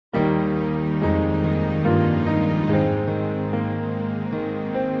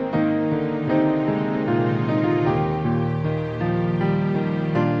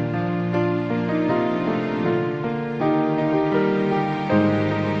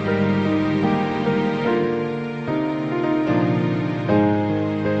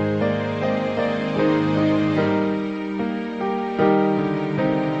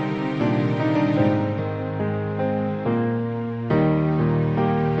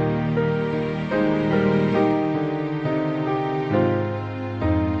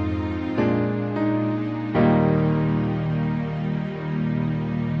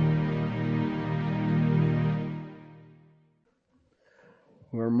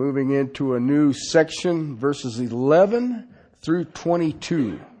moving into a new section, verses 11 through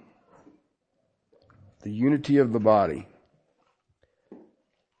 22. The unity of the body.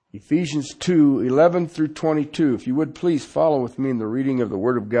 Ephesians 2:11 through 22. If you would please follow with me in the reading of the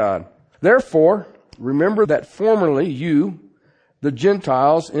Word of God. Therefore, remember that formerly you, the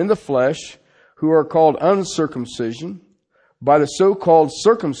Gentiles in the flesh, who are called uncircumcision, by the so-called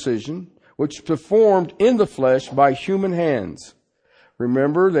circumcision, which is performed in the flesh by human hands.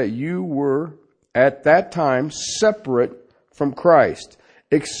 Remember that you were at that time separate from Christ,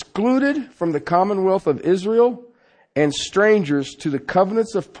 excluded from the commonwealth of Israel, and strangers to the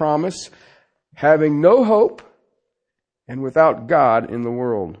covenants of promise, having no hope and without God in the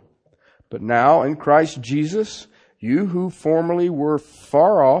world. But now in Christ Jesus, you who formerly were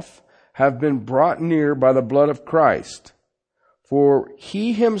far off have been brought near by the blood of Christ. For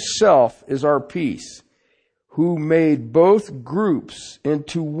he himself is our peace, who made both groups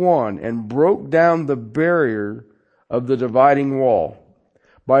into one and broke down the barrier of the dividing wall,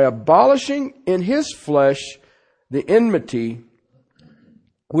 by abolishing in his flesh the enmity,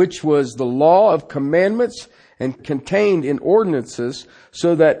 which was the law of commandments and contained in ordinances,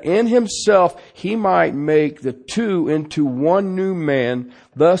 so that in himself he might make the two into one new man,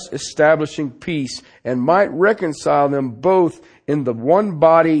 thus establishing peace, and might reconcile them both in the one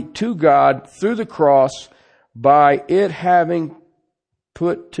body to God through the cross, by it having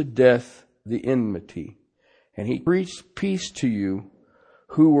put to death the enmity. And he preached peace to you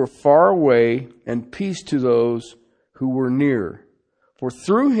who were far away, and peace to those who were near. For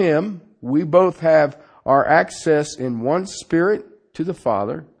through him we both have our access in one Spirit to the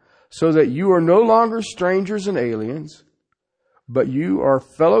Father, so that you are no longer strangers and aliens, but you are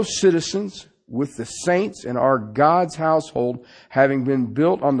fellow citizens with the saints and are God's household, having been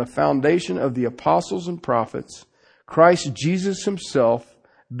built on the foundation of the apostles and prophets, Christ Jesus himself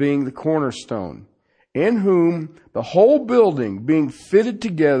being the cornerstone, in whom the whole building being fitted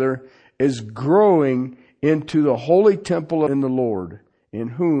together is growing into the holy temple in the Lord, in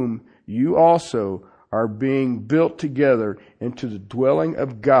whom you also are being built together into the dwelling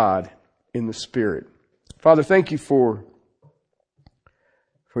of God in the Spirit. Father, thank you for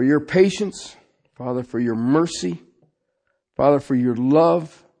your patience, Father, for your mercy, Father, for your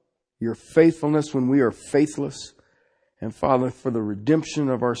love, your faithfulness when we are faithless, and Father, for the redemption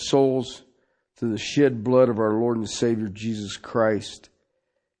of our souls through the shed blood of our Lord and Savior Jesus Christ,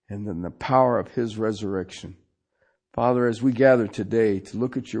 and then the power of his resurrection. Father, as we gather today to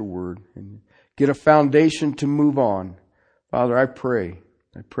look at your word and get a foundation to move on, Father, I pray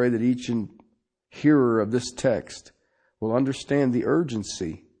that each hearer of this text will understand the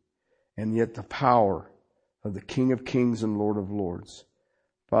urgency and yet the power of the King of Kings and Lord of Lords.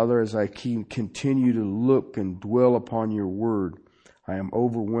 Father, as I continue to look and dwell upon your word, I am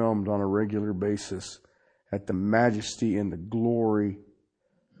overwhelmed on a regular basis at the majesty and the glory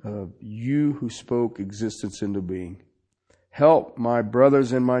of you who spoke existence into being. Help my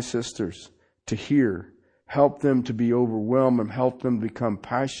brothers and my sisters to hear. Help them to be overwhelmed and help them become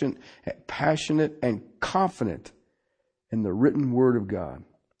passionate and confident in the written word of God.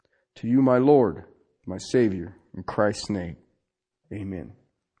 To you, my Lord, my Savior, in Christ's name, amen.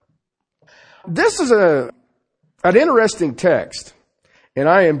 This is an interesting text, and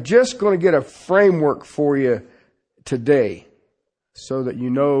I am just going to get a framework for you today so that you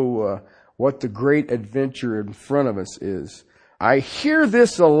know what the great adventure in front of us is. I hear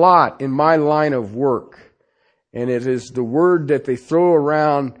this a lot in my line of work, and it is the word that they throw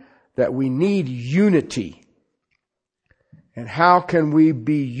around that we need unity. And how can we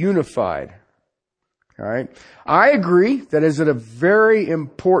be unified? All right. I agree that is a very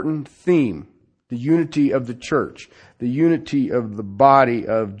important theme, the unity of the church, the unity of the body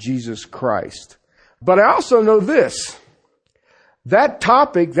of Jesus Christ. But I also know this. That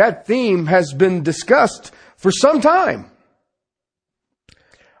topic, that theme has been discussed for some time.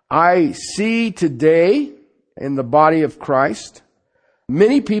 I see today in the body of Christ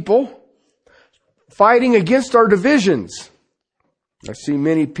many people fighting against our divisions. I see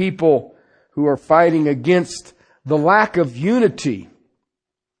many people who are fighting against the lack of unity.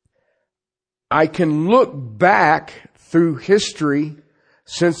 I can look back through history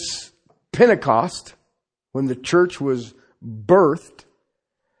since Pentecost, when the church was birthed,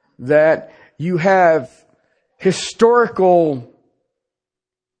 that you have historical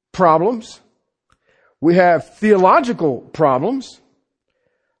problems. We have theological problems.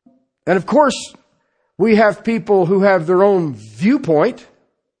 And of course, we have people who have their own viewpoint.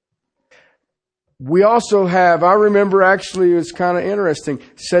 We also I remember actually it was kind of interesting,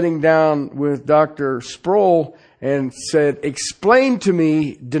 sitting down with Dr. Sproul and said, explain to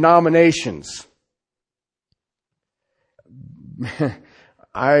me denominations.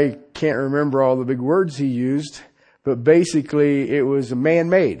 I can't remember all the big words he used, but basically it was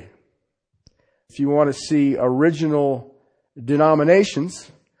man-made. If you want to see original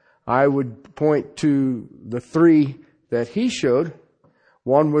denominations, I would point to the three that he showed.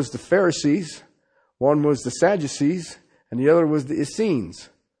 One was the Pharisees, one was the Sadducees, and the other was the Essenes.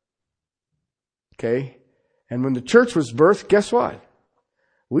 Okay? And when the church was birthed, guess what?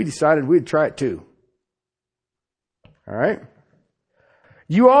 We decided we'd try it too. All right?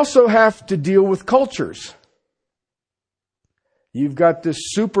 You also have to deal with cultures. You've got this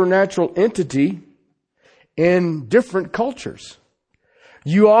supernatural entity in different cultures.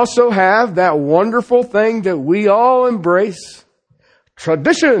 You also have that wonderful thing that we all embrace,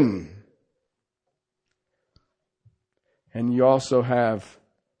 tradition. And you also have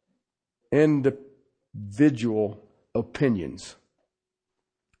individual opinions.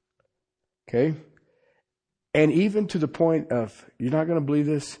 Okay? And even to the point of, you're not going to believe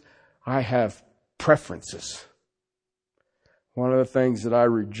this, I have preferences. One of the things that I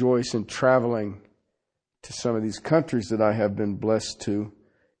rejoice in traveling to some of these countries that I have been blessed to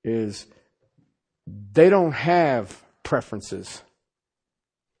is they don't have preferences.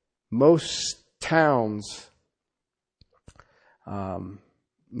 Most towns,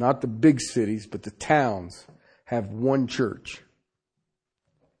 not the big cities, but the towns, have one church.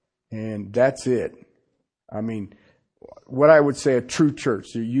 And that's it. I mean, what I would say a true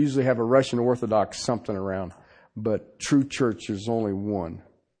church. You usually have a Russian Orthodox something around, but true church is only one.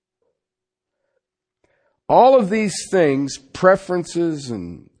 All of these things, preferences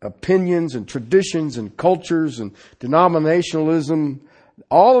and opinions and traditions and cultures and denominationalism,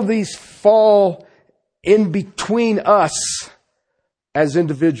 all of these fall in between us as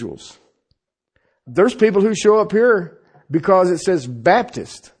individuals. There's people who show up here because it says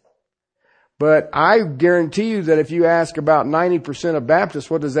Baptist. But I guarantee you that if you ask about 90% of Baptists,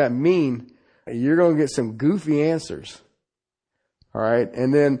 what does that mean? You're going to get some goofy answers. All right.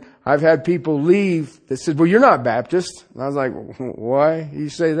 And then I've had people leave that said, well, you're not Baptist. And I was like, why do you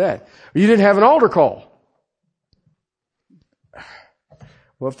say that? You didn't have an altar call.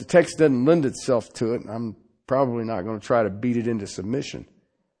 Well, if the text doesn't lend itself to it, I'm probably not going to try to beat it into submission.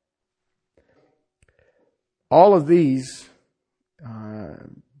 All of these,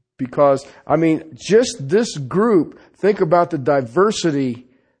 because, I mean, just this group, think about the diversity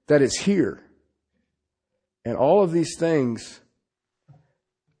that is here. And all of these things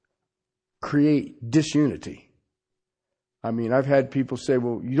create disunity. I mean, I've had people say,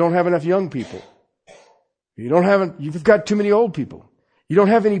 well, you don't have enough young people. You've got too many old people. You don't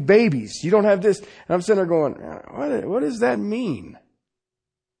have any babies. You don't have this. And I'm sitting there going, what does that mean?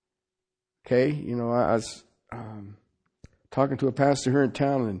 Okay, you know, I was talking to a pastor here in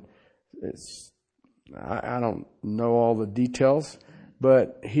town, and I don't know all the details,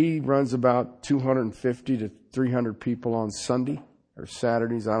 but he runs about 250 to 300 people on Sunday or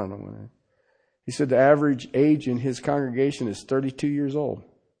Saturdays. I don't know when. He said the average age in his congregation is 32 years old.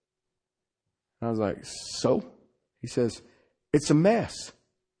 And I was like, so? He says, it's a mess.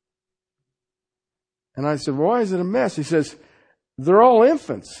 And I said, well, why is it a mess? He says, they're all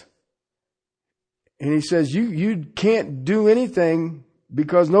infants. And he says, you can't do anything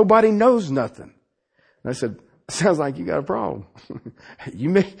because nobody knows nothing. And I said, sounds like you got a problem. You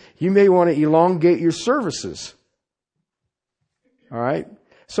may want to elongate your services. All right?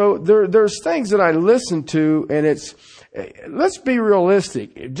 So there's things that I listen to, and let's be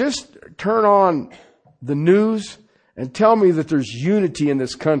realistic. Just turn on the news and tell me that there's unity in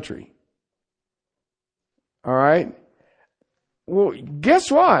this country. All right? Well,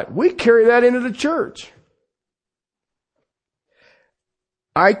 guess what? We carry that into the church.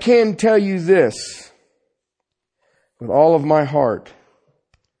 I can tell you this with all of my heart.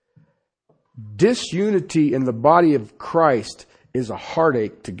 Disunity in the body of Christ is a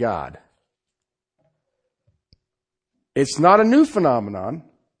heartache to God. It's not a new phenomenon,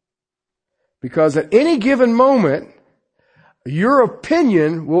 because at any given moment, your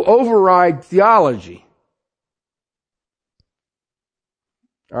opinion will override theology.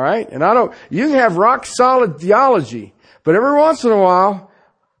 All right? And you can have rock solid theology, but every once in a while,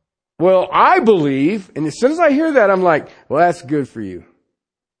 well, I believe, and as soon as I hear that, I'm like, well, that's good for you.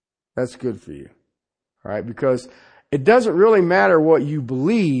 That's good for you. All right? Because it doesn't really matter what you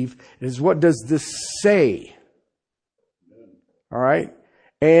believe, it is what does this say. All right?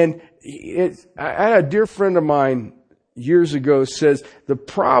 And I had a dear friend of mine years ago says, the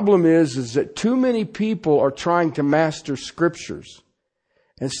problem is that too many people are trying to master scriptures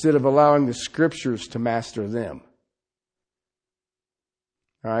instead of allowing the scriptures to master them.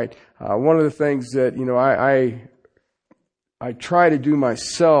 All right. One of the things that, I try to do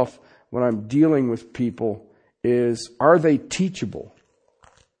myself when I'm dealing with people is, are they teachable?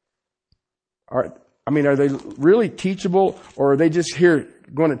 Are they really teachable, or are they just here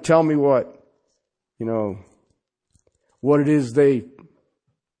going to tell me what it is they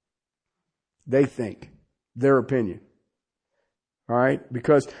think, their opinion? All right?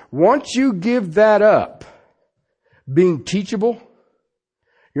 Because once you give that up, being teachable,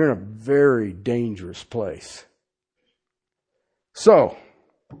 you're in a very dangerous place. So,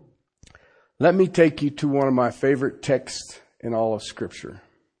 let me take you to one of my favorite texts in all of Scripture.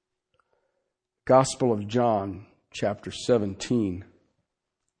 Gospel of John, chapter 17.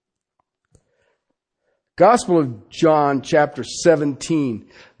 Gospel of John, chapter 17.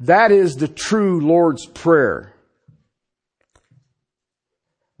 That is the true Lord's Prayer.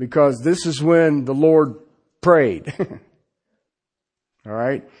 Because this is when the Lord prayed. All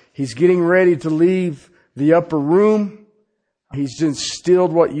right? He's getting ready to leave the upper room. He's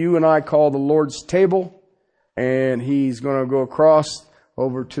instilled what you and I call the Lord's table. And He's going to go across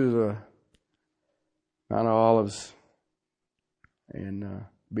over to the Mount of Olives and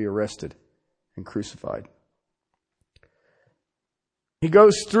be arrested and crucified. He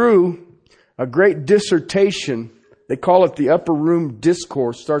goes through a great dissertation. They call it the Upper Room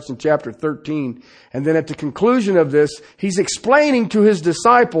Discourse. Starts in chapter 13. And then at the conclusion of this, He's explaining to His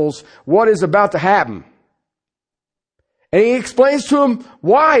disciples what is about to happen. And He explains to them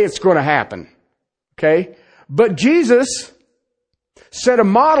why it's going to happen. Okay? But Jesus set a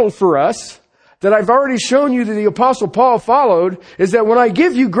model for us that I've already shown you that the Apostle Paul followed, is that when I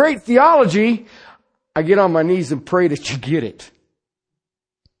give you great theology, I get on my knees and pray that you get it.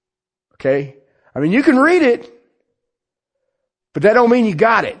 Okay? You can read it, but that don't mean you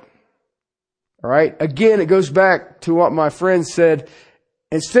got it. All right? Again, it goes back to what my friend said.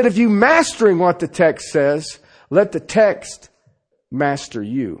 Instead of you mastering what the text says, let the text master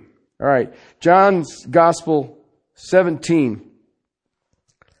you. All right. John's Gospel 17,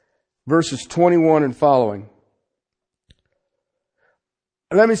 verses 21 and following.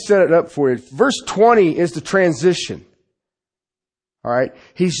 Let me set it up for you. Verse 20 is the transition. All right.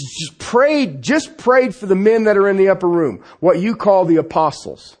 He's just prayed for the men that are in the upper room, what you call the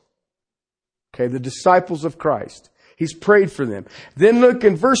apostles. Okay, the disciples of Christ. He's prayed for them. Then look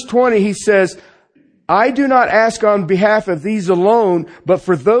in verse 20, he says, I do not ask on behalf of these alone, but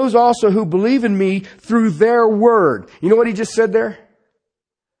for those also who believe in me through their word. You know what he just said there?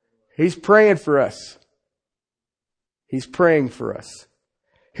 He's praying for us. He's praying for us.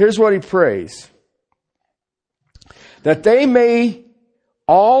 Here's what he prays. That they may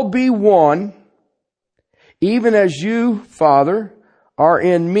all be one, even as you, Father, are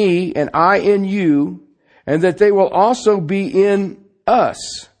in me and I in you, and that they will also be in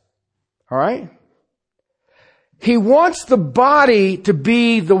us. All right? He wants the body to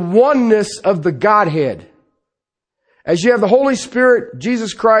be the oneness of the Godhead. As you have the Holy Spirit,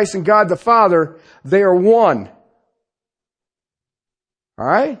 Jesus Christ, and God the Father, they are one. All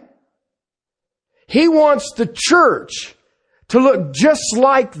right? He wants the church to look just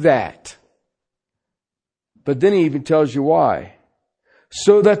like that. But then he even tells you why.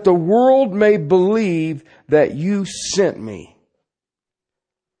 So that the world may believe that you sent me.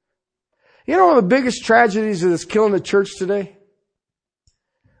 You know one of the biggest tragedies that's killing the church today?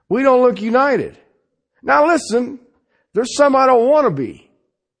 We don't look united. Now listen, there's some I don't want to be.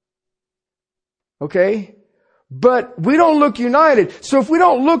 Okay? But we don't look united. So if we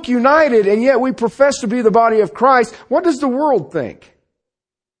don't look united and yet we profess to be the body of Christ, what does the world think?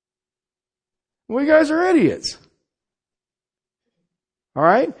 Well, you guys are idiots. All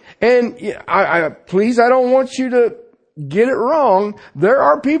right? And please, I don't want you to get it wrong. There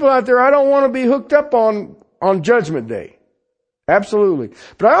are people out there I don't want to be hooked up on Judgment Day. Absolutely.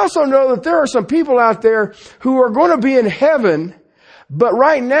 But I also know that there are some people out there who are going to be in heaven, but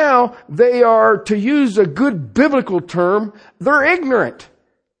right now they are, to use a good biblical term, they're ignorant.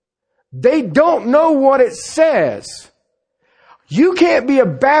 They don't know what it says. You can't be a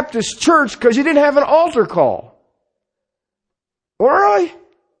Baptist church because you didn't have an altar call. All right?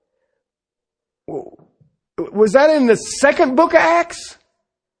 Was that in the second book of Acts?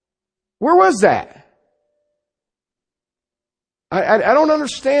 Where was that? I don't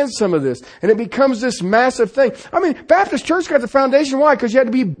understand some of this. And it becomes this massive thing. Baptist church got the foundation. Why? Because you had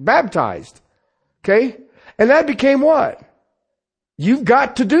to be baptized. Okay? And that became what? You've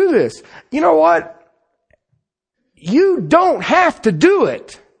got to do this. You know what? You don't have to do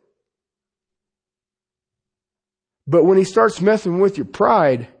it. But when he starts messing with your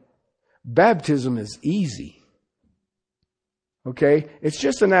pride, baptism is easy. Okay? It's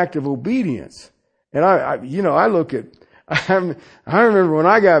just an act of obedience. And I look at, I remember when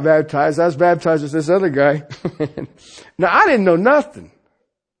I got baptized, I was baptized with this other guy. Now, I didn't know nothing.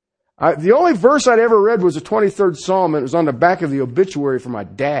 The only verse I'd ever read was the 23rd Psalm, and it was on the back of the obituary for my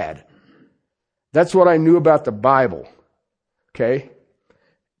dad. That's what I knew about the Bible. Okay?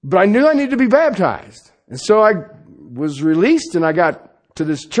 But I knew I needed to be baptized. And so I was released, and I got to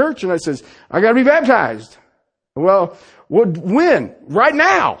this church, and I says, I got to be baptized. Well, when? Right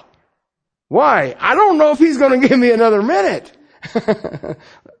now. Why? I don't know if he's going to give me another minute.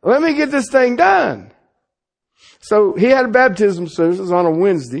 Let me get this thing done. So he had a baptism service. It was on a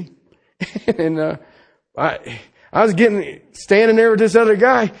Wednesday. And I was standing there with this other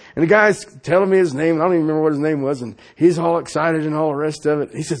guy, and the guy's telling me his name, and I don't even remember what his name was, and he's all excited and all the rest of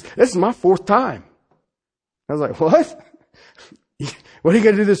it. He says, this is my 4th time. I was like, what? What, are you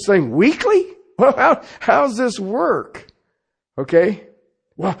going to do this thing weekly? Well, how's this work? Okay.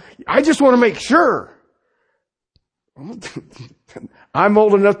 Well, I just want to make sure. I'm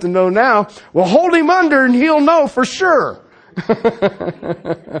old enough to know now. Well, hold him under and he'll know for sure.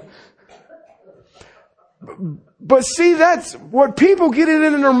 But see, that's what people get it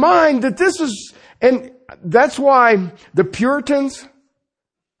in their mind, that this is, and that's why the Puritans,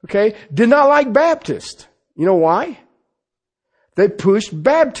 okay, did not like Baptist. You know why? They pushed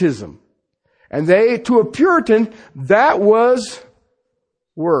baptism. And to a Puritan, that was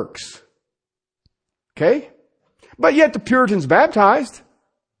works. Okay? But yet the Puritans baptized.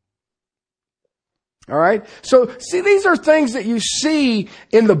 All right? So, see, these are things that you see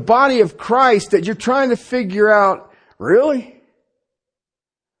in the body of Christ that you're trying to figure out, really?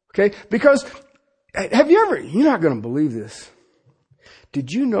 Okay? Because, you're not going to believe this.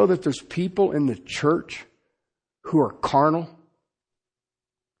 Did you know that there's people in the church who are carnal?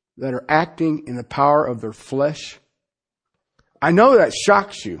 That are acting in the power of their flesh? I know that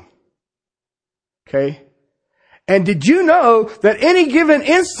shocks you. Okay? And did you know that any given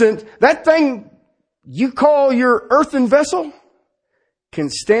instant, that thing you call your earthen vessel can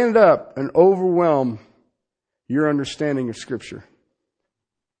stand up and overwhelm your understanding of Scripture?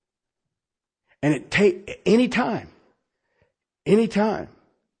 And it any time.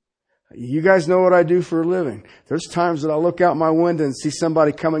 You guys know what I do for a living. There's times that I look out my window and see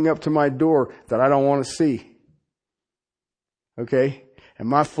somebody coming up to my door that I don't want to see. Okay? And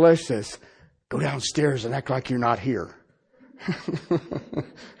my flesh says, go downstairs and act like you're not here.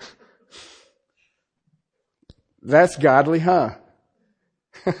 That's godly, huh?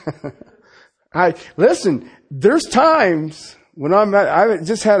 Listen, there's times when I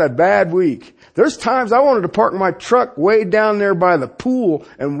just had a bad week. There's times I wanted to park my truck way down there by the pool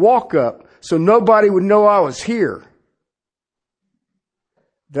and walk up so nobody would know I was here.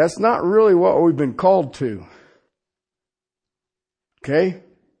 That's not really what we've been called to. Okay?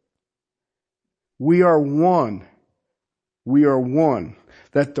 We are one. We are one.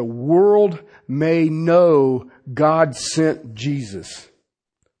 That the world may know God sent Jesus.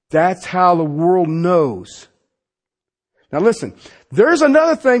 That's how the world knows. Now listen, there's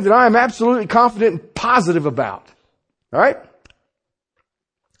another thing that I am absolutely confident and positive about. All right?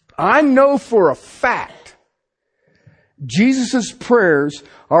 I know for a fact Jesus' prayers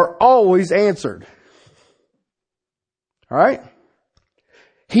are always answered. All right?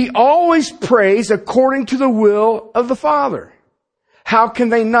 He always prays according to the will of the Father. How can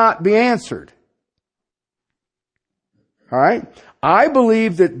they not be answered? All right? I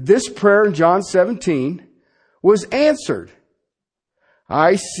believe that this prayer in John 17 was answered.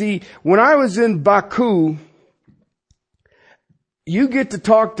 I see, when I was in Baku, you get to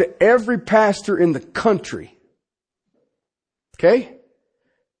talk to every pastor in the country. Okay?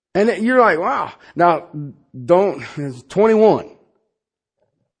 And you're like, wow. Now, it's 21.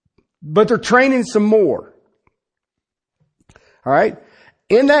 But they're training some more. All right?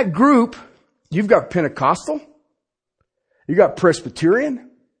 In that group, you've got Pentecostal. You've got Presbyterian.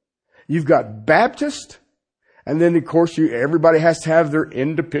 You've got Baptist. And then, of course, everybody has to have their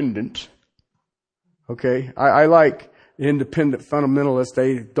independent. Okay? I like independent fundamentalists.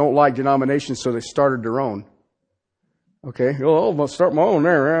 They don't like denominations, so they started their own. Okay? Well, I'll start my own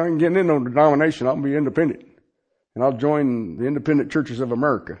there. I ain't getting in no denomination. I'll be independent. And I'll join the Independent Churches of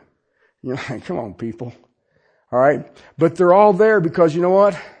America. You're like, come on, people. All right? But they're all there because, you know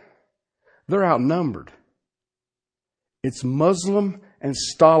what? They're outnumbered. It's Muslim and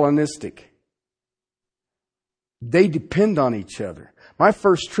Stalinistic. They depend on each other. My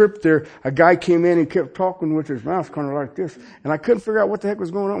first trip there, a guy came in and kept talking with his mouth kind of like this. And I couldn't figure out what the heck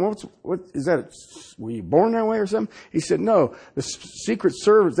was going on. What is that? Were you born that way or something? He said, no. The Secret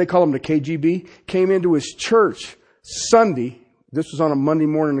Service, they call them the KGB, came into his church Sunday. This was on a Monday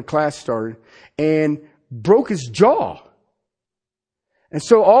morning the class started, and broke his jaw. And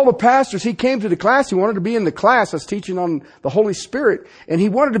so all the pastors, he came to the class, he wanted to be in the class. I was teaching on the Holy Spirit, and he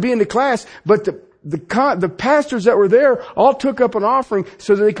wanted to be in the class, but the pastors that were there all took up an offering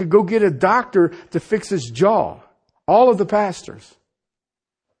so that they could go get a doctor to fix his jaw. All of the pastors.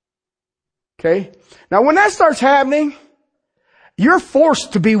 Okay? Now when that starts happening, you're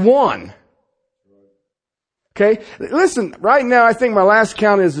forced to be one. Okay? Listen, right now I think my last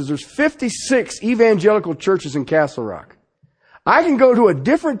count is there's 56 evangelical churches in Castle Rock. I can go to a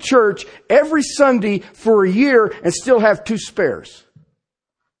different church every Sunday for a year and still have 2 spares.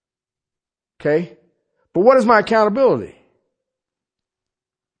 Okay? But what is my accountability?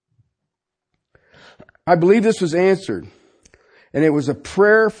 I believe this was answered. And it was a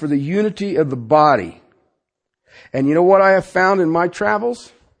prayer for the unity of the body. And you know what I have found in my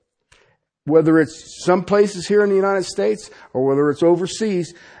travels? Whether it's some places here in the United States or whether it's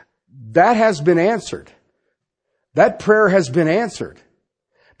overseas, that has been answered. That prayer has been answered.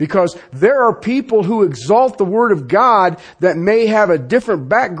 Because there are people who exalt the Word of God that may have a different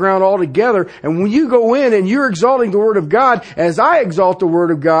background altogether. And when you go in and you're exalting the Word of God, as I exalt the Word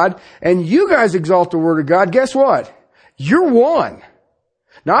of God, and you guys exalt the Word of God, guess what? You're one.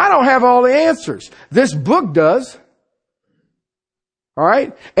 Now, I don't have all the answers. This book does. All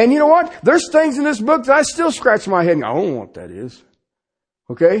right? And you know what? There's things in this book that I still scratch my head and go, I don't know what that is.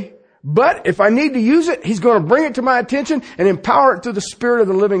 Okay? But if I need to use it, He's going to bring it to my attention and empower it through the Spirit of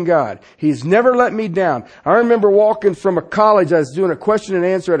the living God. He's never let me down. I remember walking from a college. I was doing a question and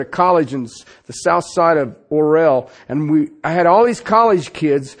answer at a college in the south side of Orel. And I had all these college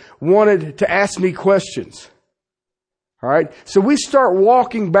kids wanted to ask me questions. All right. So we start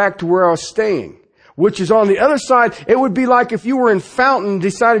walking back to where I was staying, which is on the other side. It would be like if you were in Fountain and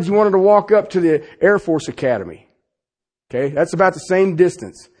decided you wanted to walk up to the Air Force Academy. Okay. That's about the same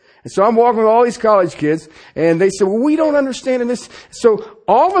distance. And so I'm walking with all these college kids, and they said, well, we don't understand this. So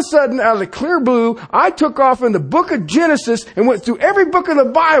all of a sudden, out of the clear blue, I took off in the book of Genesis and went through every book of the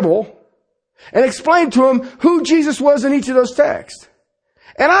Bible and explained to them who Jesus was in each of those texts.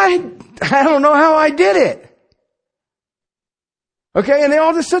 And I don't know how I did it. Okay, and they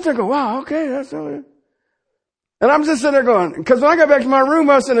all just sit there and go, wow, okay, that's all right. And I'm just sitting there going, because when I got back to my room,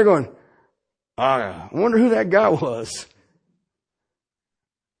 I was sitting there going, I wonder who that guy was.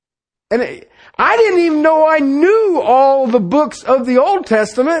 And I didn't even know I knew all the books of the Old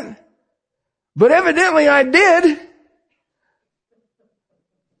Testament, but evidently I did.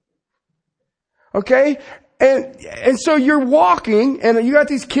 Okay? And so you're walking, and you got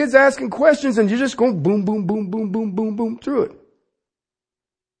these kids asking questions, and you're just going boom, boom, boom, boom, boom, boom, boom through it.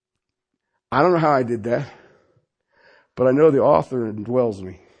 I don't know how I did that, but I know the author indwells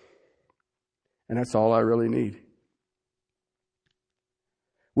me. And that's all I really need.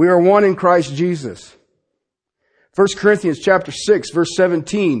 We are one in Christ Jesus. 1 Corinthians chapter 6, verse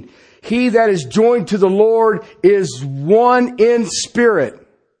 17. He that is joined to the Lord is one in spirit.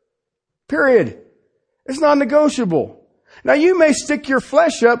 Period. It's not negotiable. Now you may stick your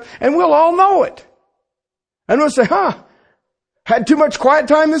flesh up and we'll all know it. And we'll say, had too much quiet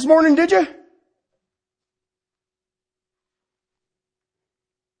time this morning, did you?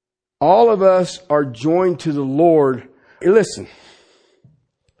 All of us are joined to the Lord. Listen.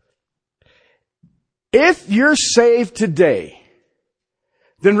 If you're saved today,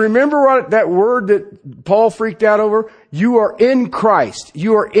 then remember what that word that Paul freaked out over? You are in Christ.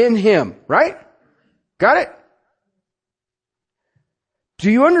 You are in Him, right? Got it? Do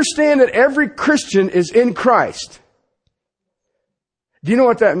you understand that every Christian is in Christ? Do you know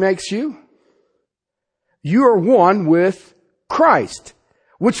what that makes you? You are one with Christ,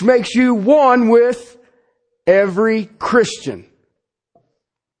 which makes you one with every Christian.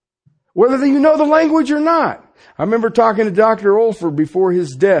 Whether you know the language or not. I remember talking to Dr. Olfer before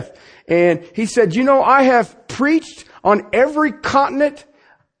his death, and he said, I have preached on every continent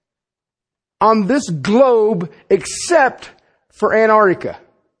on this globe except for Antarctica.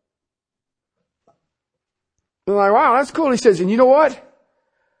 I'm like, wow, that's cool. He says, and you know what?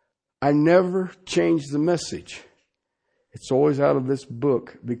 I never change the message. It's always out of this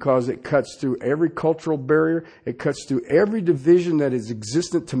book because it cuts through every cultural barrier. It cuts through every division that is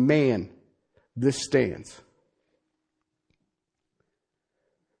existent to man. This stands.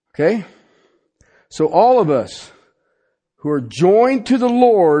 Okay? So all of us who are joined to the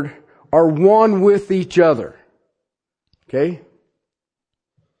Lord are one with each other. Okay?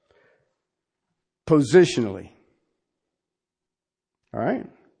 Positionally. All right?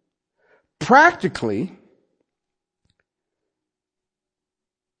 Practically,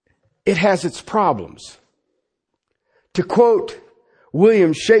 it has its problems. To quote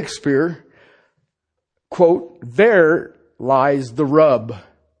William Shakespeare, quote, there lies the rub,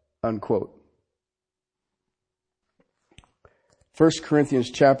 unquote. 1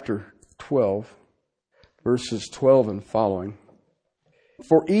 Corinthians chapter 12, verses 12 and following.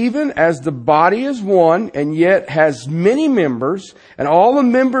 For even as the body is one and yet has many members, and all the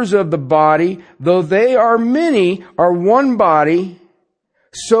members of the body, though they are many, are one body,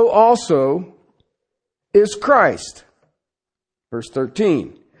 so also is Christ. Verse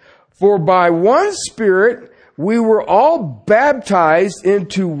 13. For by one Spirit we were all baptized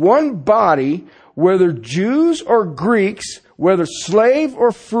into one body, whether Jews or Greeks, whether slave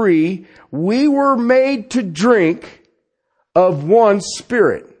or free, we were made to drink of one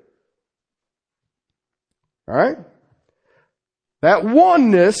Spirit. All right? That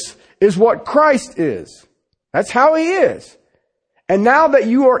oneness is what Christ is. That's how He is. And now that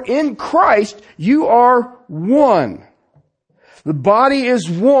you are in Christ, you are one. The body is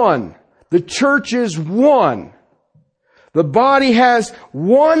one. The church is one. The body has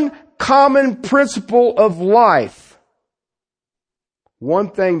one common principle of life.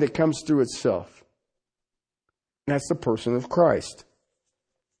 One thing that comes through itself. And that's the person of Christ.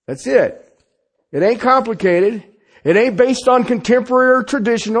 That's it. It ain't complicated. It ain't based on contemporary or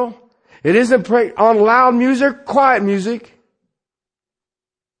traditional. It isn't on loud music, quiet music.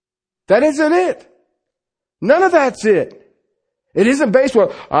 That isn't it. None of that's it. It isn't based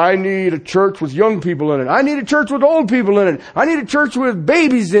on, I need a church with young people in it. I need a church with old people in it. I need a church with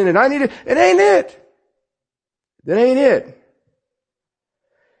babies in it. It ain't it. That ain't it.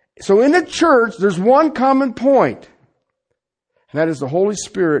 So in the church, there's one common point. And that is the Holy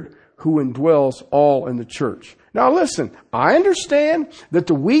Spirit who indwells all in the church. Now listen, I understand that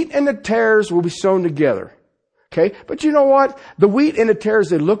the wheat and the tares will be sown together. Okay? But you know what? The wheat and the tares,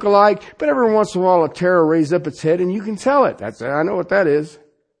 they look alike, but every once in a while a tare will raise up its head and you can tell it. I know what that is.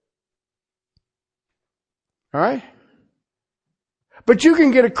 Alright? But you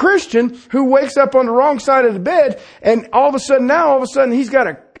can get a Christian who wakes up on the wrong side of the bed and all of a sudden he's got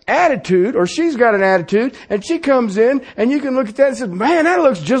an attitude or she's got an attitude and she comes in and you can look at that and say, man, that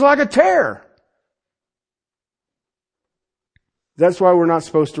looks just like a tare. That's why we're not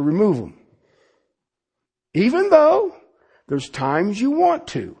supposed to remove them. Even though there's times you want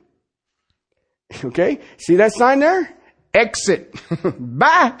to. Okay? See that sign there? Exit.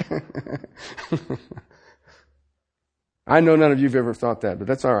 Bye. I know none of you have ever thought that, but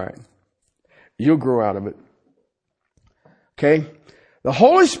that's all right. You'll grow out of it. Okay? The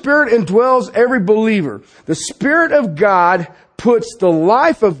Holy Spirit indwells every believer. The Spirit of God puts the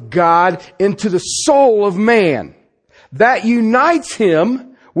life of God into the soul of man. That unites him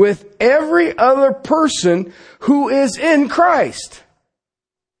with every other person who is in Christ.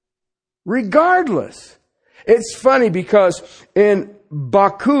 Regardless. It's funny because in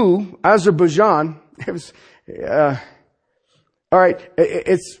Baku, Azerbaijan, it's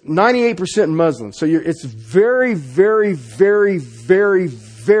 98% Muslim. So it's very, very, very, very,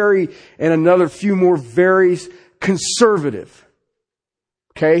 very, and another few more varies, conservative.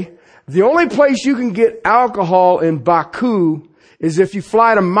 Okay? The only place you can get alcohol in Baku is if you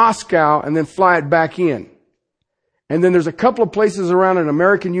fly to Moscow and then fly it back in. And then there's a couple of places around an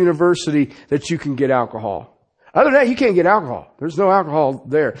American university that you can get alcohol. Other than that, you can't get alcohol. There's no alcohol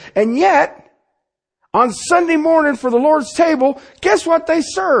there. And yet, on Sunday morning for the Lord's table, guess what they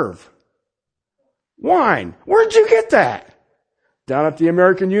serve? Wine. Where'd you get that? Down at the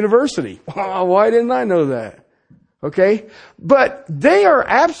American University. Why didn't I know that? Okay? But they are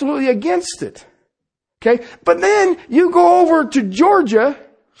absolutely against it. Okay? But then you go over to Georgia,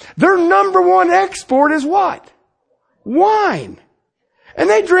 their number one export is what? Wine. And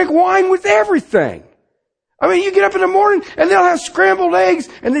they drink wine with everything. I mean, you get up in the morning and they'll have scrambled eggs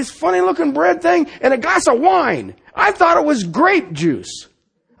and this funny looking bread thing and a glass of wine. I thought it was grape juice.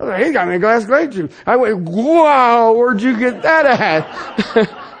 I was like, he got me a glass of grape juice. I went, wow, where'd you get that at?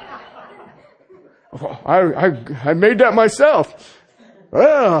 I made that myself.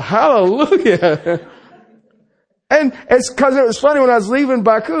 Oh, hallelujah. And it's because it was funny when I was leaving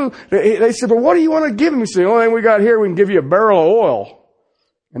Baku, they said, well, what do you want to give me? He said, the only thing we got here, we can give you a barrel of oil.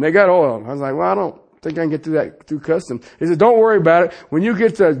 And they got oil. I was like, well, I don't think I can get through that through customs. He said, don't worry about it. When you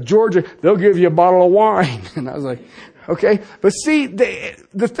get to Georgia, they'll give you a bottle of wine. And I was like, okay. But see,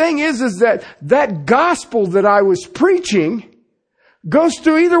 the thing is that gospel that I was preaching goes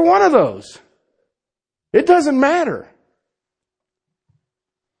through either one of those. It doesn't matter.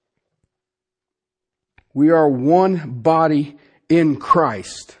 We are one body in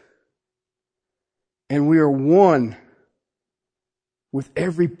Christ. And we are one with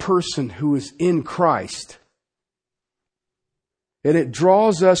every person who is in Christ. And it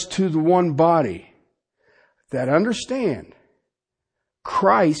draws us to the one body that understand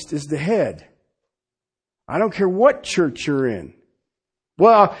Christ is the head. I don't care what church you're in.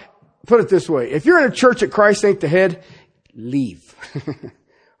 Well, put it this way. If you're in a church that Christ ain't the head, leave.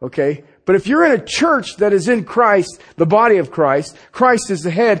 Okay? But if you're in a church that is in Christ, the body of Christ, Christ is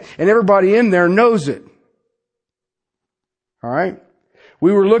the head, and everybody in there knows it. All right?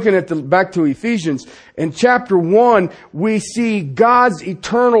 We were looking at back to Ephesians. In chapter 1, we see God's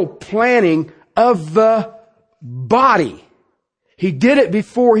eternal planning of the body. He did it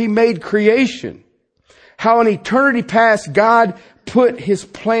before He made creation. How in eternity past God put His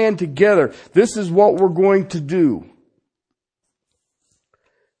plan together. This is what we're going to do.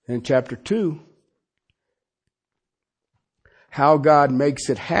 In chapter 2, how God makes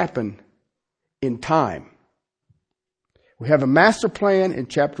it happen in time. We have a master plan in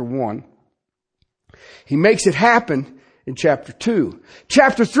chapter 1. He makes it happen in chapter 2.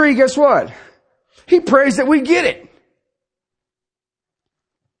 Chapter 3, guess what? He prays that we get it.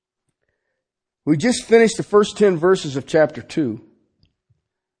 We just finished the first 10 verses of chapter 2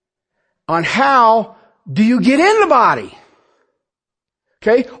 on how do you get in the body.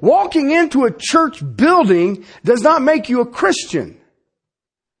 Okay? Walking into a church building does not make you a Christian.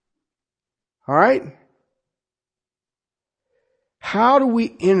 All right? How do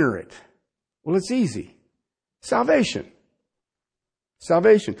we enter it? Well, it's easy. Salvation.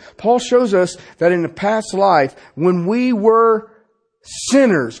 Salvation. Paul shows us that in the past life, when we were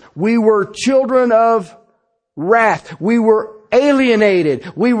sinners, we were children of wrath, we were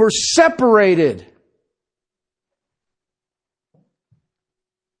alienated, we were separated.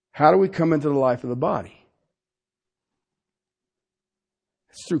 How do we come into the life of the body?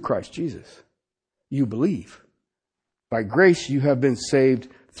 It's through Christ Jesus. You believe. By grace you have been saved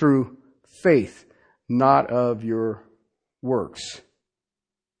through faith, not of your works.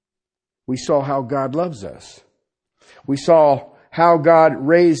 We saw how God loves us. We saw how God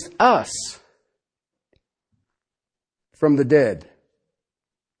raised us from the dead.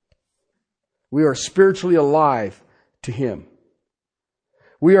 We are spiritually alive to Him.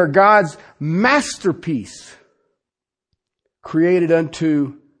 We are God's masterpiece, created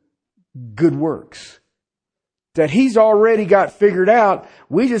unto good works that He's already got figured out.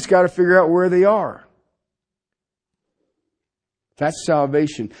 We just got to figure out where they are. That's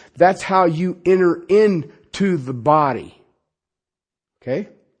salvation. That's how you enter into the body. Okay?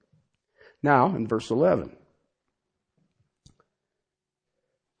 Now, in verse 11,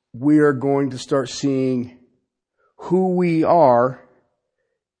 we are going to start seeing who we are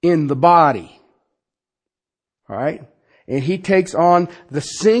in the body. All right? And he takes on the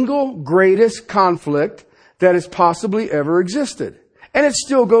single greatest conflict that has possibly ever existed. And it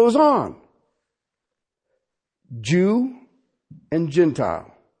still goes on. Jew and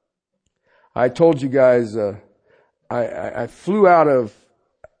Gentile. I told you guys, I flew I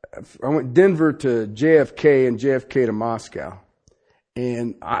went Denver to JFK and JFK to Moscow.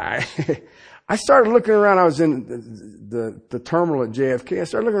 And I started looking around. I was in the terminal at JFK. I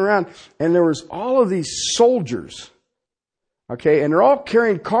started looking around and there was all of these soldiers. Okay. And they're all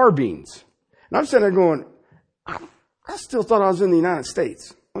carrying carbines. And I'm sitting there going, I still thought I was in the United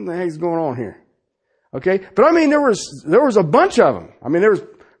States. What the heck's going on here? Okay. But I mean, there was a bunch of them. I mean, there was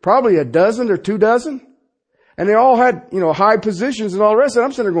probably a dozen or 2 dozen. And they all had, high positions and all the rest. And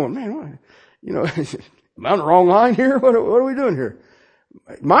I'm sitting there going, man, am I on the wrong line here? What are we doing here?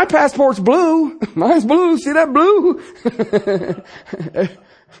 My passport's blue. Mine's blue. See that blue?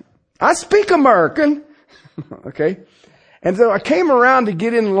 I speak American. Okay. And so I came around to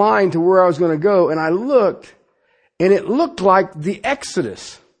get in line to where I was going to go, and I looked, and it looked like the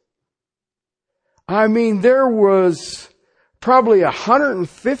Exodus. I mean, there was probably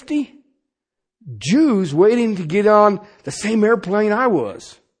 150 Jews waiting to get on the same airplane I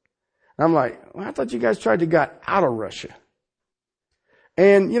was. And I'm like, well, I thought you guys tried to get out of Russia.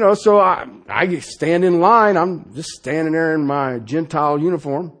 And, so I stand in line. I'm just standing there in my Gentile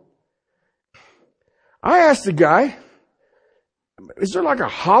uniform. I asked the guy, is there like a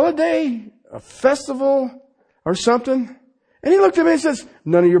holiday, a festival or something? And he looked at me and says,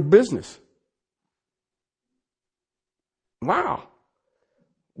 none of your business. Wow.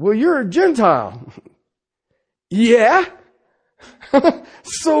 Well, you're a Gentile. Yeah.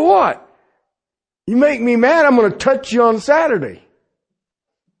 So what? You make me mad, I'm going to touch you on Saturday.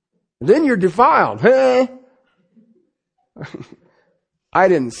 Then you're defiled. Huh? I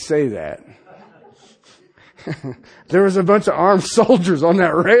didn't say that. There was a bunch of armed soldiers on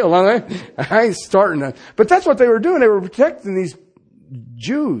that rail. I ain't starting that. But that's what they were doing. They were protecting these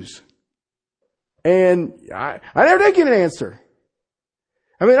Jews. And I never did get an answer.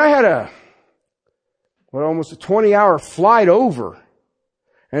 I mean, I had almost a 20-hour flight over.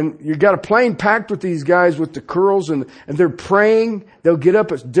 And you got a plane packed with these guys with the curls and they're praying. They'll get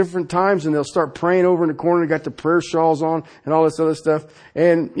up at different times and they'll start praying over in the corner. They got the prayer shawls on and all this other stuff.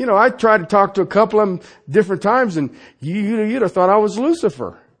 And, I tried to talk to a couple of them different times and you'd have thought I was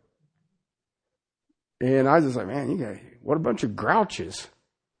Lucifer. And I was just like, man, you guys, what a bunch of grouches.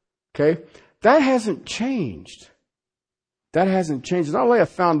 Okay. That hasn't changed. That hasn't changed. And I'll lay a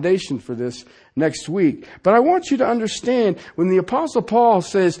foundation for this next week. But I want you to understand, when the Apostle Paul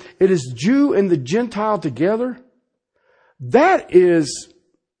says it is Jew and the Gentile together, that is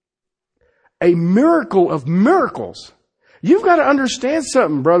a miracle of miracles. You've got to understand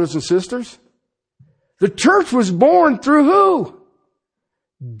something, brothers and sisters. The church was born through who?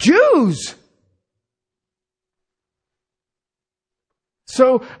 Jews.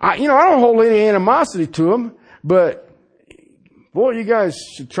 So, I don't hold any animosity to them, but boy, you guys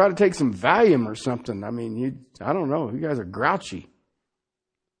should try to take some Valium or something. I mean, I don't know. You guys are grouchy.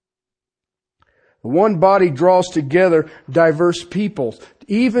 One body draws together diverse peoples,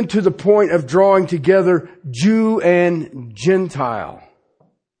 even to the point of drawing together Jew and Gentile.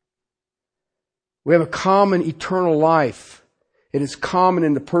 We have a common eternal life. It is common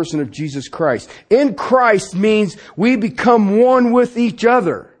in the person of Jesus Christ. In Christ means we become one with each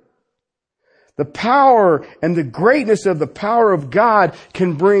other. The power and the greatness of the power of God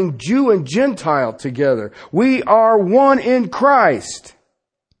can bring Jew and Gentile together. We are one in Christ.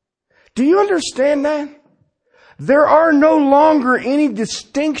 Do you understand that? There are no longer any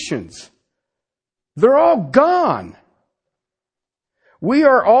distinctions. They're all gone. We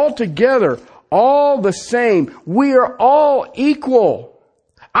are all together, all the same. We are all equal.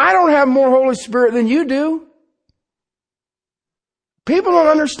 I don't have more Holy Spirit than you do. People don't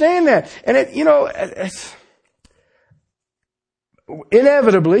understand that. And it's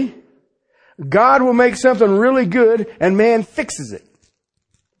inevitably, God will make something really good and man fixes it.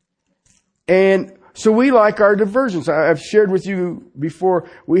 And so we like our diversions. I've shared with you before,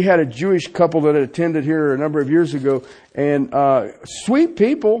 we had a Jewish couple that had attended here a number of years ago, and sweet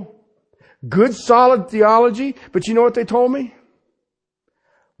people, good solid theology, but you know what they told me?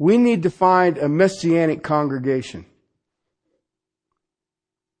 We need to find a messianic congregation.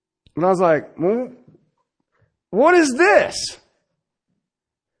 And I was like, well, what is this?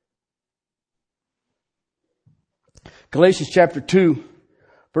 Galatians chapter 2,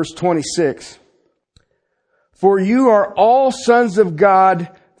 verse 26. For you are all sons of God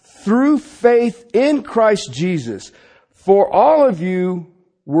through faith in Christ Jesus. For all of you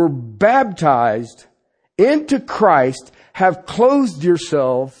were baptized into Christ, have clothed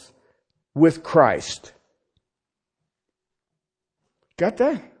yourselves with Christ. Got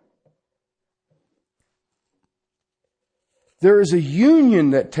that? There is a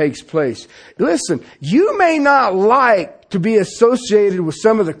union that takes place. Listen, you may not like to be associated with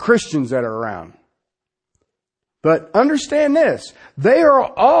some of the Christians that are around. But understand this. They are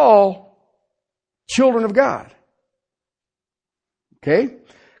all children of God. Okay?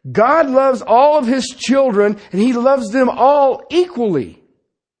 God loves all of His children and He loves them all equally.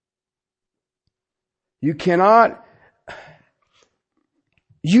 You cannot...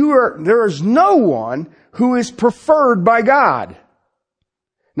 there is no one who is preferred by God.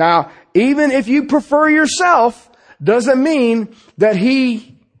 Now, even if you prefer yourself, doesn't mean that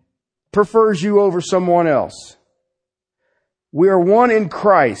He prefers you over someone else. We are one in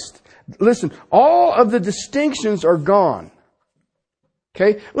Christ. Listen, all of the distinctions are gone.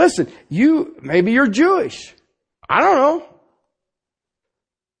 Okay? Listen, maybe you're Jewish. I don't know.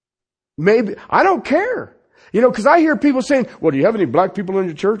 Maybe, I don't care. Because I hear people saying, well, do you have any black people in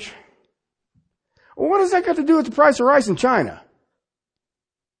your church? Well, what does that got to do with the price of rice in China?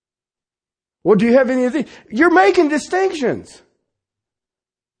 Well, do you have any of these? You're making distinctions.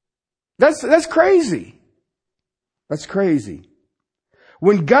 That's crazy. That's crazy.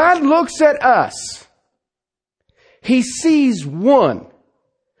 When God looks at us, He sees one.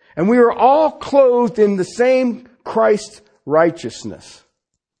 And we are all clothed in the same Christ righteousness.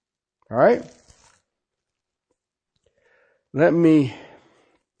 All right? Let me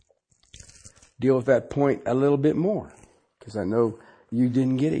deal with that point a little bit more, because I know you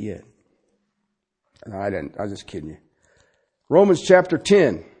didn't get it yet. No, I didn't. I was just kidding you. Romans chapter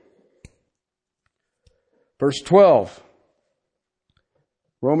 10, verse 12.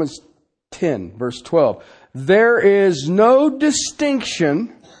 Romans 10, verse 12. There is no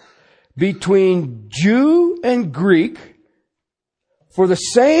distinction between Jew and Greek, for the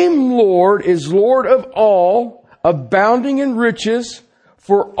same Lord is Lord of all, abounding in riches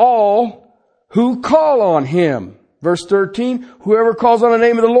for all who call on Him. Verse 13, whoever calls on the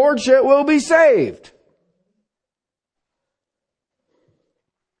name of the Lord will be saved.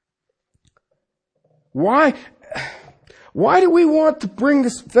 Why do we want to bring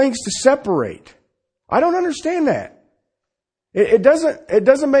things to separate? I don't understand that. It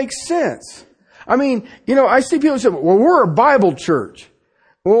doesn't make sense. I mean, I see people say, well, we're a Bible church.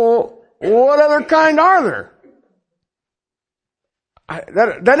 Well, what other kind are there?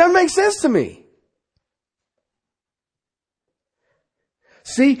 That doesn't make sense to me.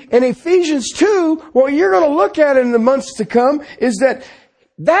 See, in Ephesians 2, what you're going to look at in the months to come is that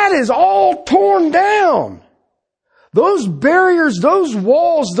is all torn down. Those barriers, those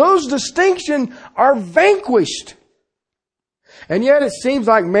walls, those distinctions are vanquished. And yet it seems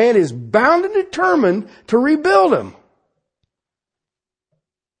like man is bound and determined to rebuild them.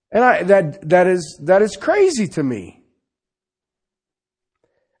 And that is crazy to me.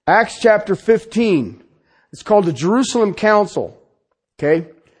 Acts chapter 15. It's called the Jerusalem Council. Okay?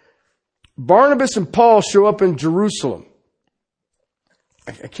 Barnabas and Paul show up in Jerusalem.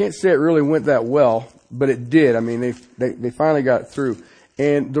 I can't say it really went that well, but it did. I mean, they finally got through.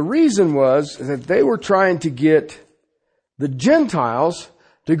 And the reason was that they were trying to get the Gentiles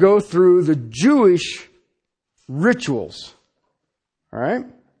to go through the Jewish rituals. All right?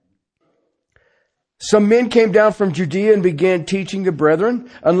 Some men came down from Judea and began teaching the brethren,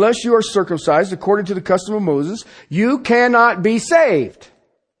 unless you are circumcised according to the custom of Moses, you cannot be saved.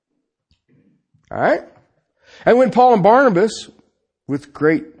 All right? And when Paul and Barnabas, with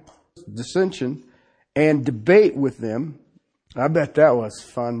great dissension and debate with them, I bet that was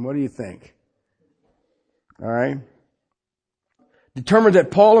fun. What do you think? All right? Determined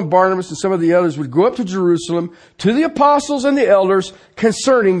that Paul and Barnabas and some of the others would go up to Jerusalem to the apostles and the elders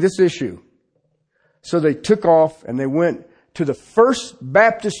concerning this issue. So they took off and they went to the First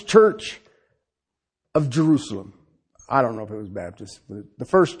Baptist Church of Jerusalem. I don't know if it was Baptist, but the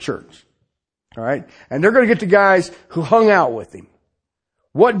first church. All right? And they're going to get the guys who hung out with him.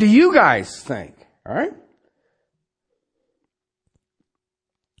 What do you guys think? All right?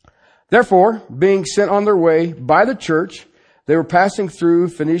 Therefore, being sent on their way by the church, they were passing through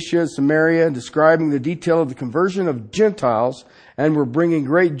Phoenicia and Samaria, describing the detail of the conversion of Gentiles, and were bringing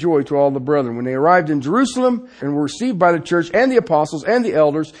great joy to all the brethren. When they arrived in Jerusalem and were received by the church and the apostles and the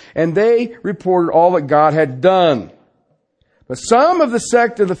elders, and they reported all that God had done. But some of the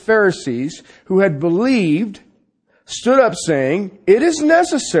sect of the Pharisees who had believed stood up saying, it is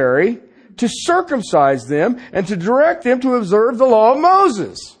necessary to circumcise them and to direct them to observe the law of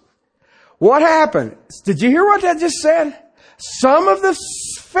Moses. What happened? Did you hear what that just said? Some of the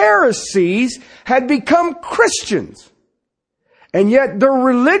Pharisees had become Christians. And yet their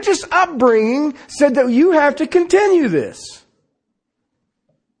religious upbringing said that you have to continue this.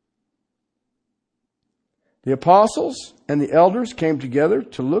 The apostles and the elders came together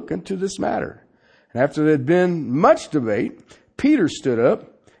to look into this matter. And after there had been much debate, Peter stood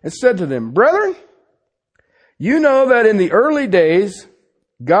up and said to them, brethren, you know that in the early days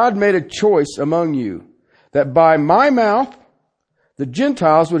God made a choice among you, that by my mouth the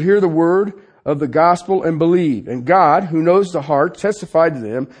Gentiles would hear the word of the gospel and believe. And God, who knows the heart, testified to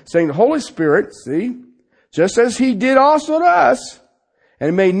them, saying, the Holy Spirit, see, just as He did also to us,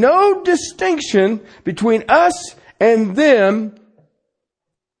 and made no distinction between us and them,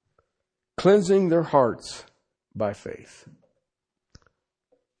 cleansing their hearts by faith.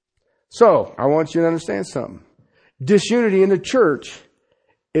 So, I want you to understand something. Disunity in the church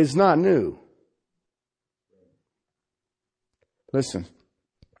is not new. Listen.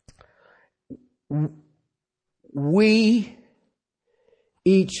 We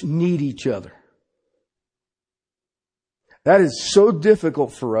each need each other. That is so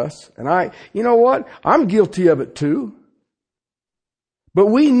difficult for us. And you know what? I'm guilty of it too. But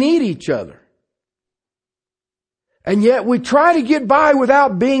we need each other. And yet we try to get by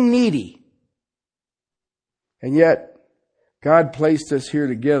without being needy. And yet God placed us here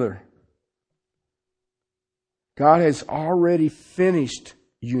together. God has already finished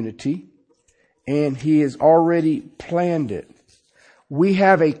unity. And He has already planned it. We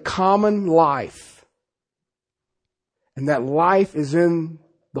have a common life. And that life is in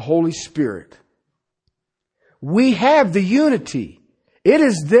the Holy Spirit. We have the unity. It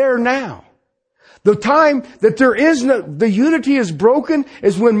is there now. The time that the unity is broken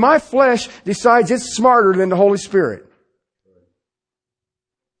is when my flesh decides it's smarter than the Holy Spirit.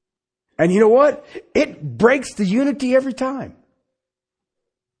 And you know what? It breaks the unity every time.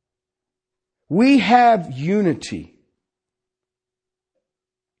 We have unity.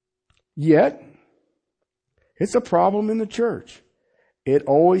 Yet, it's a problem in the church. It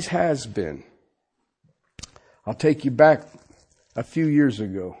always has been. I'll take you back a few years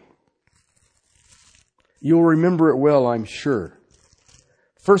ago. You'll remember it well, I'm sure.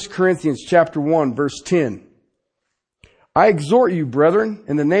 1 Corinthians chapter 1, verse 10. I exhort you, brethren,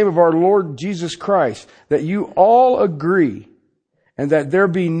 in the name of our Lord Jesus Christ, that you all agree, and that there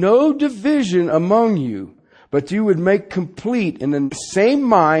be no division among you, but you would make complete in the same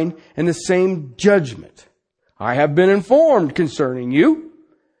mind and the same judgment. I have been informed concerning you,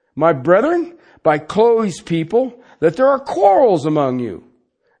 my brethren, by Chloe's people, that there are quarrels among you.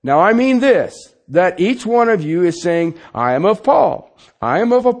 Now I mean this, that each one of you is saying, I am of Paul, I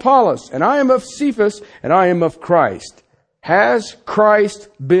am of Apollos, and I am of Cephas, and I am of Christ. Has Christ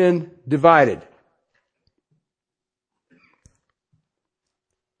been divided?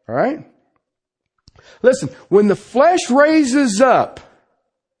 All right? Listen, when the flesh raises up,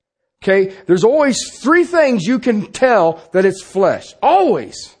 okay, there's always three things you can tell that it's flesh.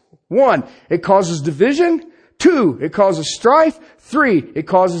 Always. 1, it causes division. 2, it causes strife. 3, it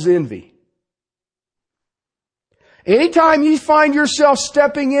causes envy. Anytime you find yourself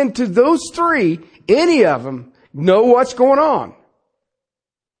stepping into those three, any of them, know what's going on.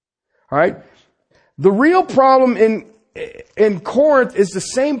 All right? The real problem in Corinth is the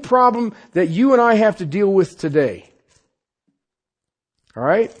same problem that you and I have to deal with today. All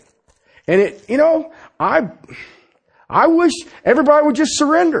right? And I wish everybody would just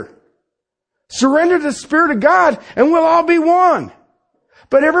surrender. Surrender to the Spirit of God and we'll all be one.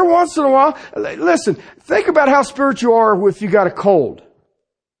 But every once in a while, listen, think about how spiritual you are if you got a cold.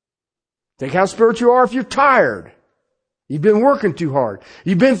 Think how spiritual you are if you're tired. You've been working too hard.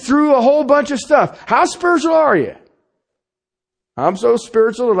 You've been through a whole bunch of stuff. How spiritual are you? I'm so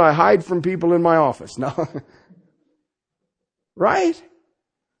spiritual that I hide from people in my office. No. Right?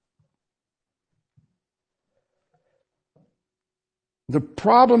 The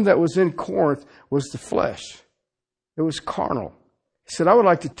problem that was in Corinth was the flesh. It was carnal. He said, I would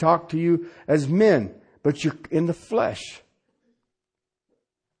like to talk to you as men, but you're in the flesh.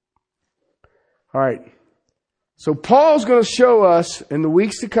 All right. So Paul's going to show us in the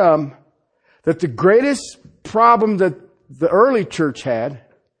weeks to come that the greatest problem that the early church had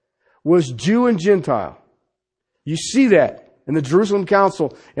was Jew and Gentile. You see that in the Jerusalem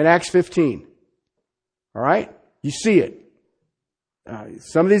Council in Acts 15. All right? You see it.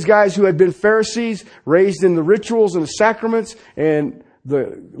 Some of these guys who had been Pharisees, raised in the rituals and the sacraments and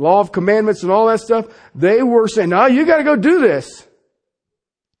the law of commandments and all that stuff, they were saying, no, you got to go do this.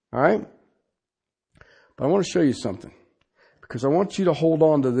 All right? But I want to show you something because I want you to hold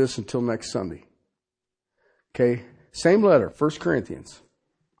on to this until next Sunday. Okay? Same letter, 1 Corinthians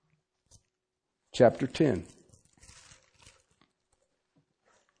chapter 10.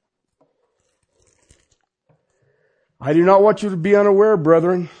 I do not want you to be unaware,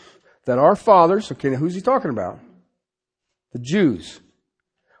 brethren, that our fathers, okay, now who's he talking about? The Jews,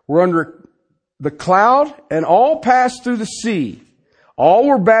 were under the cloud and all passed through the sea. All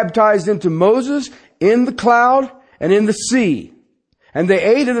were baptized into Moses in the cloud and in the sea. And they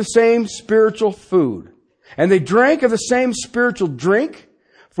ate of the same spiritual food. And they drank of the same spiritual drink,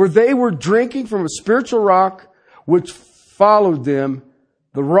 for they were drinking from a spiritual rock which followed them.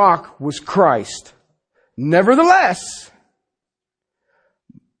 The rock was Christ. Nevertheless,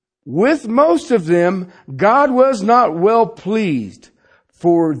 with most of them, God was not well pleased,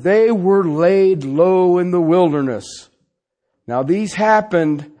 for they were laid low in the wilderness. Now these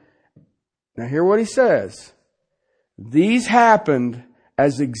happened, now hear what he says. These happened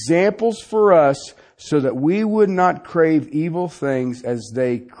as examples for us so that we would not crave evil things as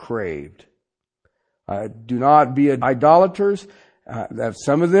they craved. Do not be idolaters.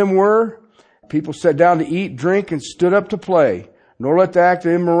 Some of them were. People sat down to eat, drink, and stood up to play. Nor let the act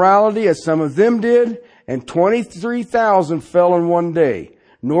of immorality, as some of them did, and 23,000 fell in one day.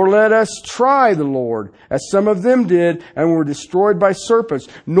 Nor let us try the Lord, as some of them did, and were destroyed by serpents.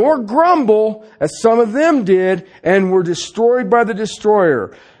 Nor grumble, as some of them did, and were destroyed by the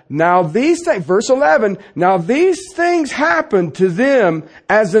destroyer. Now these things, verse 11, now these things happened to them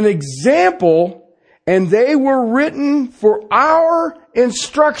as an example, and they were written for our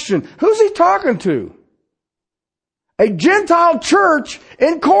instruction. Who's he talking to? A Gentile church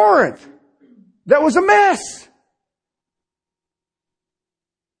in Corinth that was a mess.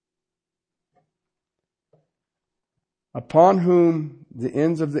 Upon whom the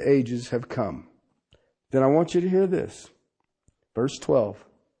ends of the ages have come. Then I want you to hear this. Verse 12.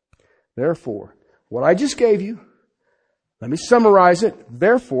 Therefore, what I just gave you, let me summarize it.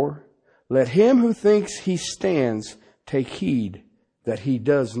 Therefore, let him who thinks he stands take heed that he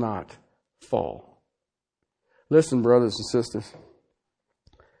does not fall. Listen, brothers and sisters.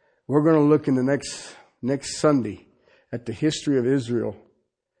 We're going to look in the next next Sunday at the history of Israel,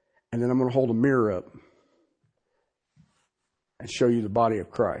 and then I'm going to hold a mirror up and show you the body of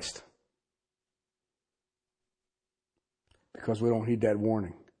Christ. Because we don't heed that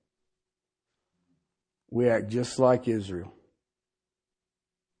warning. We act just like Israel.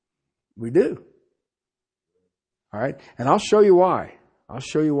 We do. All right? And I'll show you why. I'll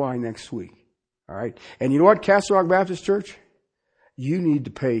show you why next week. All right? And you know what, Castle Rock Baptist Church? You need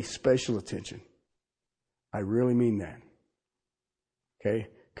to pay special attention. I really mean that. Okay?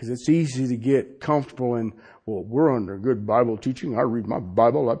 Because it's easy to get comfortable in, well, we're under good Bible teaching. I read my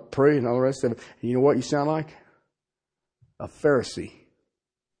Bible, I pray, and all the rest of it. And you know what you sound like? A Pharisee.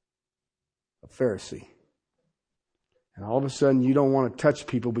 A Pharisee. And all of a sudden you don't want to touch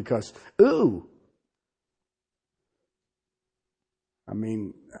people because, ooh. I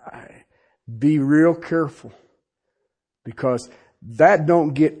mean, be real careful. Because that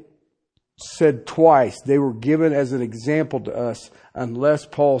don't get said twice. They were given as an example to us unless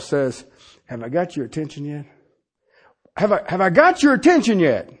Paul says, have I got your attention yet? Have I got your attention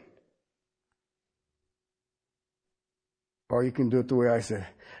yet? Or you can do it the way I said.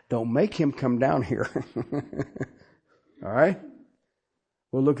 Don't make him come down here. All right?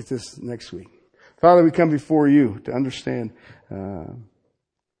 We'll look at this next week. Father, we come before you to understand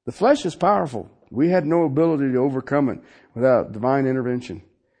the flesh is powerful. We had no ability to overcome it without divine intervention.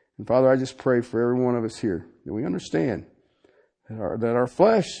 And Father, I just pray for every one of us here that we understand that our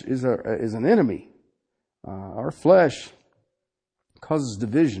flesh is an enemy. Our flesh causes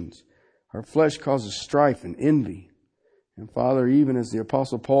divisions. Our flesh causes strife and envy. And Father, even as the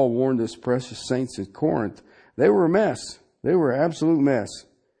Apostle Paul warned his precious saints at Corinth, they were a mess. They were an absolute mess.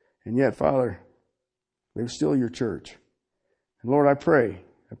 And yet, Father, they were still your church. And Lord, I pray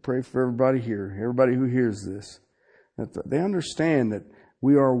for everybody here, everybody who hears this, that they understand that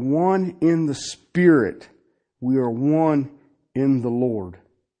we are one in the Spirit. We are one in the Lord.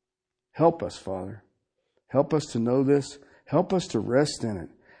 Help us, Father. Help us to know this. Help us to rest in it.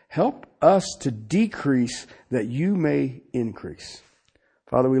 Help us to decrease that you may increase.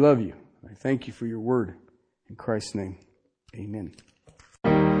 Father, we love you. I thank you for your word. In Christ's name, amen.